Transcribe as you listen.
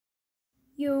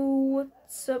Yo,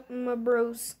 what's up my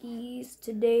broskies?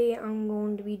 Today I'm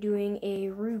going to be doing a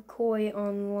Rukoi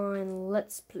Online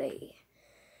Let's Play.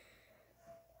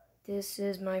 This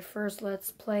is my first Let's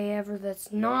Play ever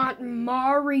that's not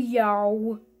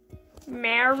Mario.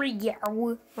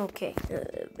 Okay,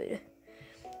 but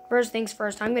first things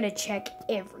first, I'm going to check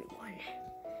everyone.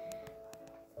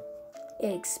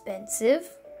 Expensive.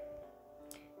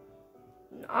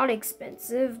 Not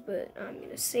expensive, but I'm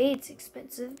gonna say it's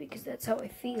expensive because that's how I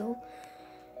feel.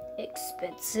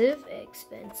 Expensive.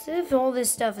 All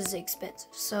this stuff is expensive.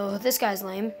 So this guy's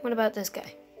lame. What about this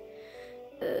guy?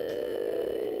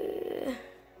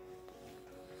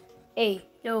 Hey,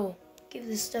 no. Give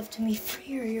this stuff to me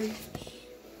free. I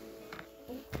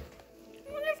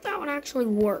wonder if that would actually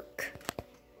work.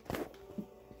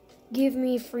 Give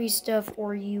me free stuff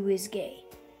or you is gay.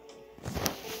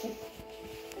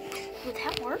 Would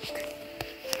that work?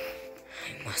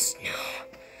 I must know.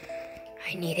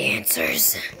 I need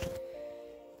answers.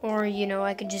 Or, you know,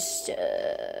 I could just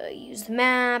use the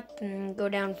map and go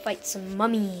down and fight some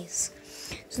mummies.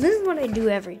 So this is what I do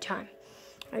every time.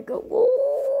 I go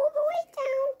all the way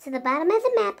down to the bottom of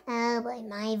the map. Oh boy,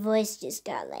 my voice just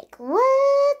got like,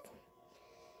 what?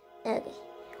 Okay,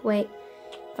 wait.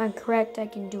 If I'm correct, I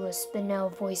can do a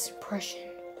Spinel voice impression.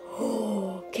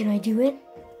 Oh, can I do it?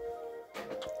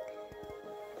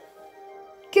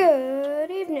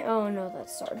 Good evening. Oh no,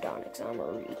 that's sardonics. I'm a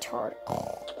retard.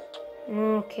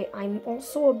 Okay, I'm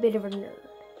also a bit of a nerd.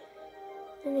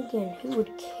 And again, who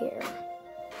would care?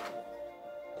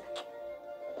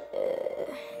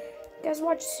 You guys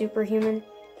watch Superhuman?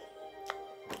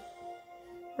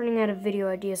 Running out of video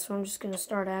ideas, so I'm just gonna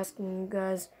start asking you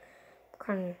guys what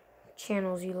kind of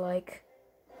channels you like.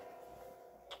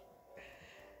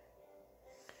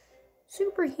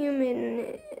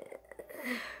 Superhuman.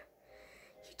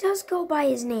 He does go by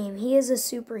his name. He is a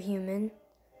superhuman.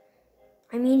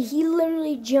 I mean, he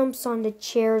literally jumps onto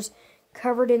chairs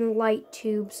covered in light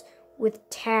tubes with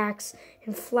tacks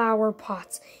and flower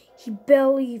pots. He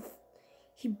belly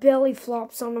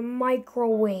flops onto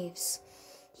microwaves.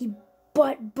 He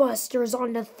butt busters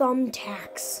onto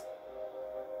thumbtacks.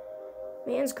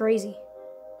 Man's crazy.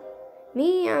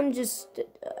 Me, I'm just...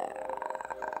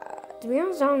 to be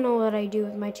honest, I don't know what I do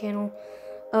with my channel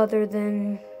other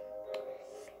than...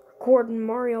 record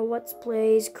Mario Let's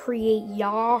Plays, create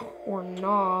ya or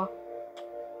nah,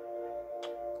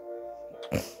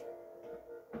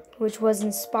 which was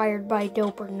inspired by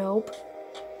Dope or Nope.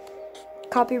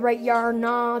 Copyright ya or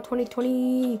nah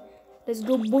 2020. Let's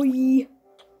go, boy.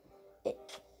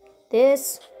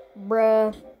 This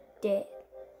bruh dead.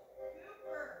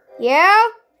 Yeah?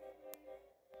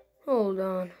 Hold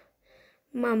on.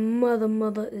 My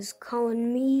mother is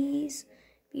calling me.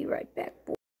 Be right back,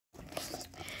 boy.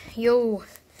 Yo,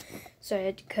 sorry I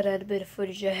had to cut out a bit of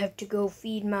footage. I have to go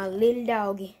feed my little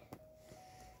doggy.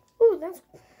 Ooh,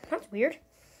 that's weird.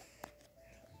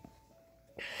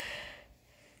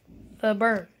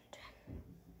 Burned.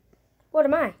 What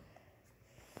am I?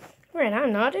 Right,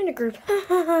 I'm not in a group.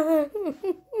 Oh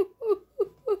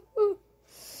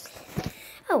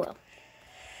well.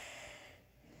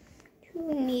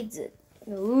 Who needs it?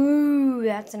 Ooh,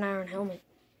 that's an iron helmet.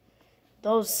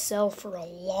 Those sell for a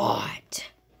lot.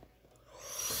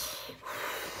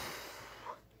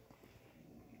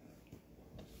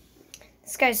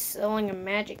 This guy's selling a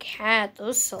magic hat.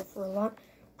 Those sell for a lot.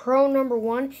 Pro number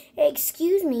 1.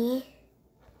 Excuse me.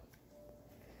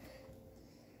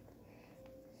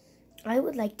 I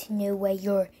would like to know why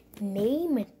your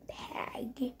name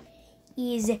tag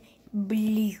is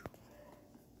blue.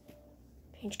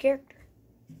 Change character.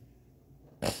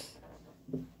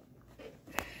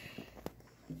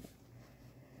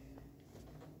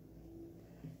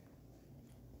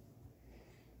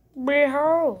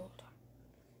 Behold.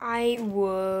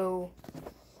 Whoa.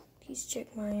 Please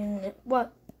check my internet.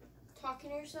 What? Talking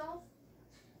to yourself?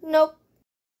 Nope.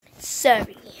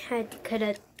 Sorry. I had to cut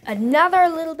out another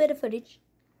little bit of footage.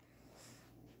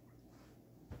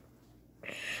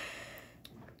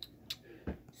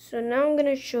 So now I'm going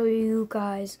to show you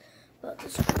guys about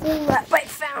this cool app I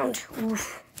found.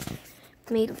 Oof.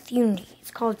 Made with Unity.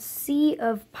 It's called Sea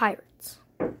of Pirates.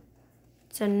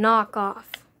 It's a knockoff.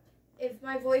 If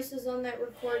my voice is on that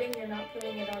recording, you're not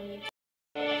putting it on YouTube.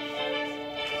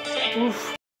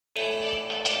 Oof.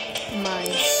 My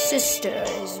sister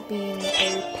is being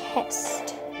a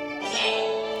pest.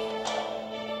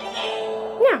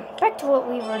 Now, back to what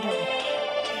we were doing.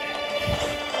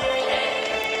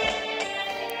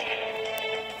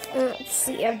 Let's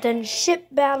see, I've done ship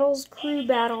battles, crew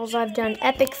battles, I've done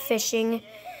epic fishing,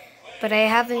 but I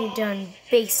haven't done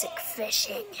basic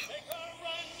fishing.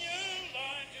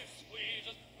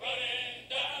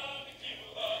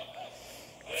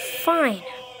 Fine.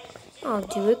 I'll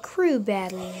do a crew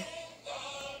battle.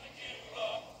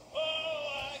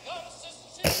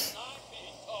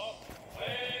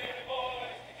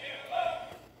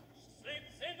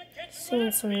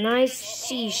 Singing some nice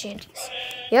sea shanties.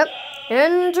 Yep,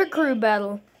 enter crew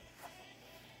battle.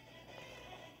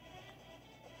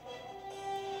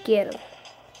 Get him.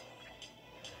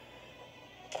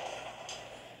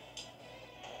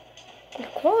 The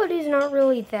quality's not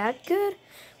really that good,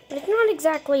 but it's not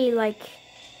exactly, like,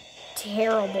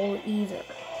 terrible either.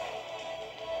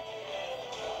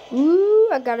 Ooh,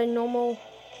 I got a normal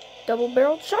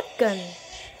double-barreled shotgun.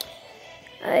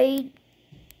 I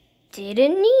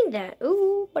didn't need that.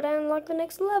 Ooh, but I unlocked the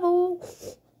next level.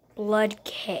 Blood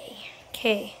K.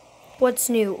 K. What's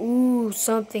new? Ooh,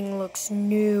 something looks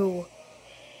new.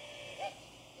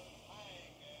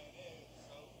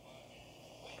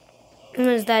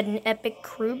 Is that an epic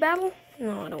crew battle?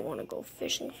 No, I don't want to go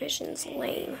fishing. Fishing's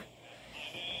lame.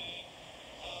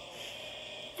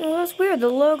 Well, that's weird. The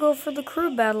logo for the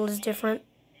crew battle is different.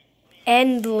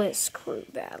 Endless crew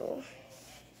battle.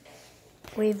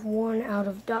 Wave 1 out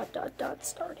of ...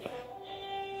 starting.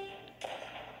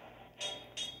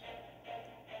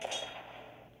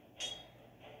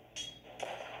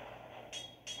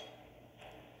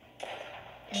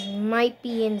 I might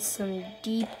be in some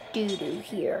deep doo-doo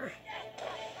here.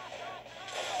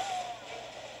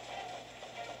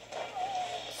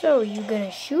 So, are you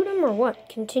gonna shoot him or what?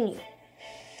 Continue.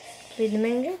 Complete the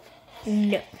manager?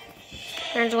 No.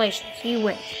 Congratulations, you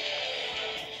win.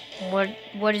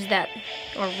 What is that?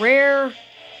 A rare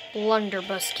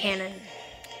blunderbuss cannon.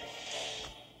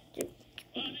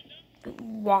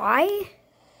 Why?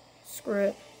 Screw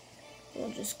it.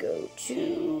 We'll just go to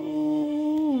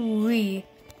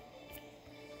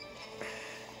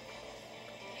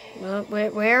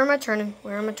where am I turning?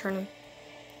 Where am I turning?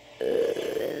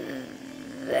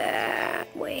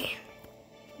 That way.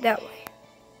 That way.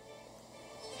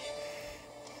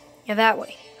 Yeah, that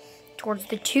way. Towards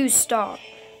the 2 star.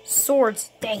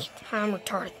 Swords. Dang it, I'm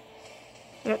retarded.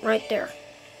 Yep, right there.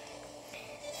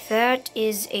 That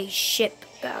is a ship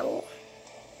battle.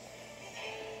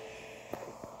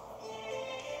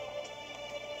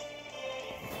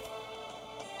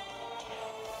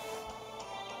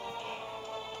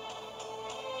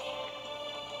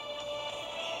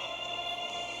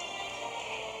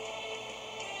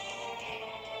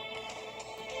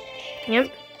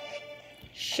 Yep.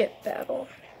 Ship battle.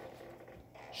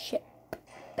 Ship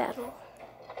battle.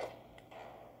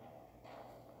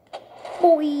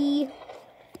 Boy.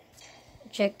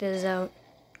 Check this out.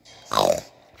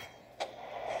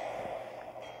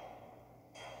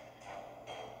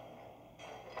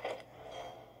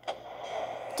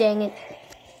 Dang it.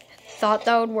 Thought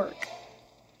that would work.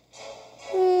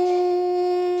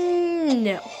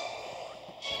 No.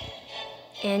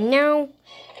 And now,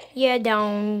 you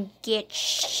don't get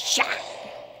shot.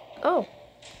 Oh.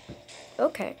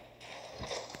 Okay.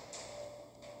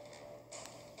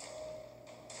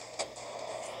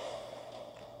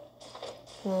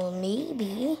 Well,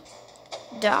 maybe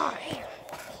die.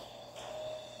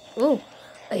 Ooh,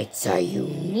 it's a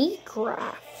unique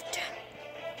craft.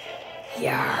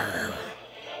 Yarr.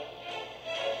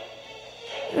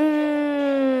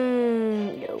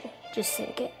 No, just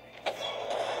sink it.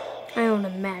 I own a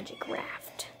magic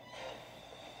raft.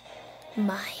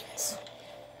 Mine's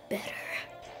better.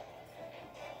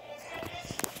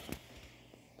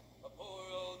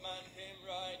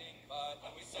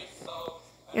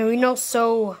 And we know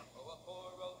so.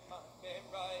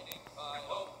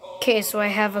 Okay, so I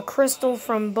have a crystal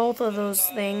from both of those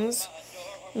things,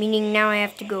 meaning now I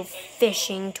have to go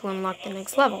fishing to unlock the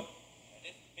next level.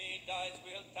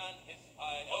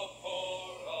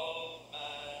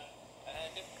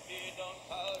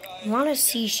 A lot of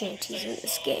sea shanties in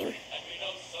this game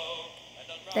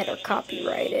that are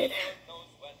copyrighted.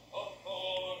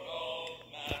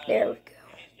 There we go.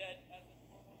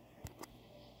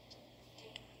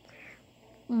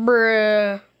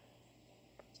 Bruh.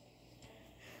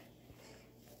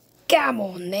 Come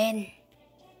on, then.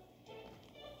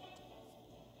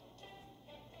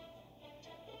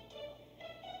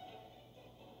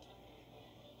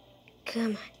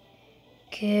 Come on.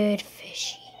 Good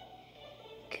fishy.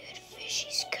 Good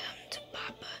fishies come to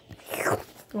Papa.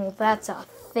 Well, that's a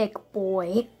thick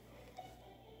boy.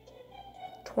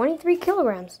 23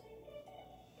 kilograms.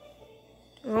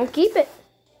 I'll keep it.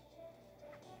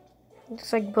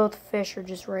 Looks like both fish are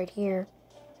just right here.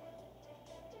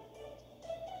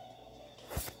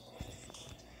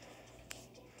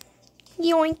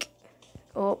 Yoink.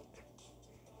 Oh.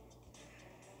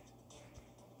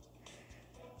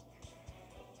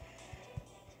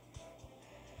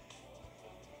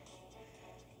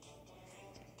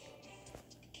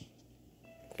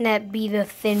 That be the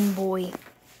thin boy.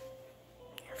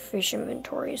 Your fish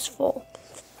inventory is full.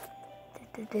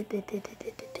 I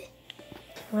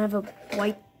have a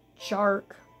white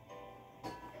shark.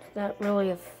 Is that really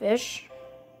a fish?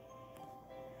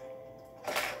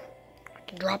 I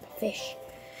can drop a fish.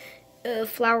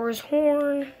 Flower's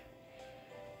horn.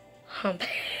 Hump.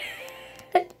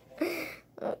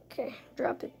 Okay,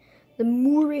 drop it. The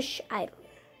Moorish idol.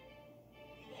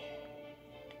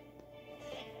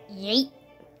 Yeet.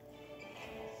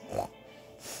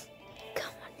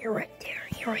 Come on, you're right there.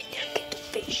 You're right there. Get the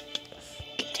fish.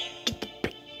 Get the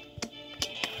bait.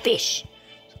 Get the fish.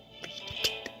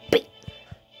 Get the bait.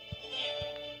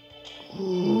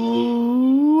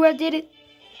 Ooh, I did it.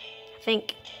 I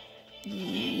think.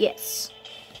 Yes.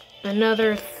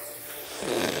 Another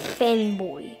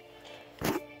fanboy.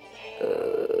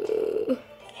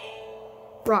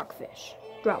 Rockfish.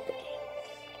 Drop it.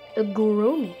 A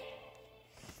Goroni.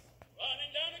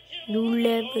 New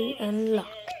level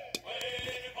unlocked.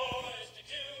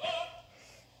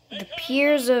 The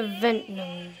Piers of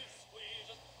Ventnam.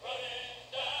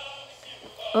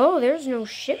 Oh, there's no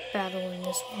ship battle in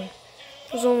this one.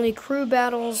 There's only crew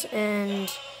battles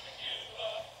and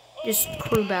just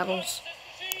crew battles.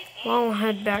 Well, I'll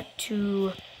head back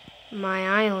to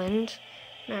my island.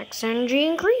 Max energy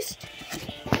increased.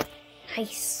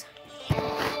 Nice.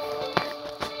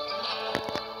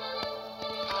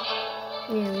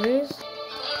 Anyways,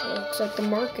 looks like the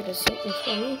market has something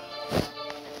for me.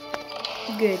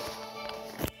 Good.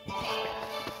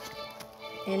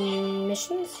 And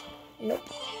missions? Nope.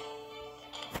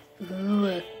 Ooh,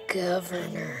 a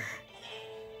governor.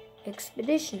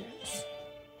 Expeditions.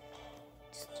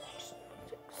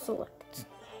 Select.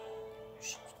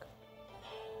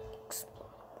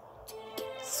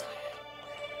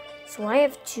 So I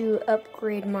have to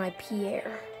upgrade my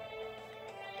Pierre.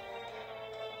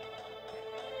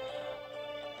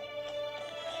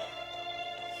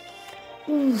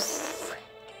 Oof.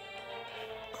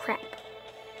 Crap.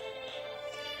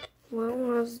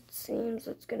 Well, as it seems,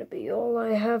 that's gonna be all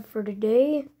I have for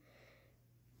today.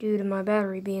 Due to my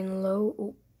battery being low.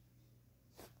 Oh.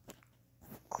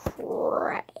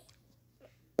 Crap.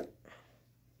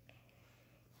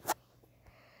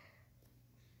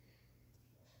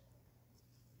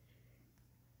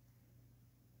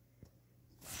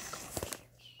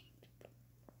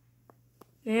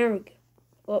 There we go.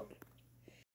 Oh.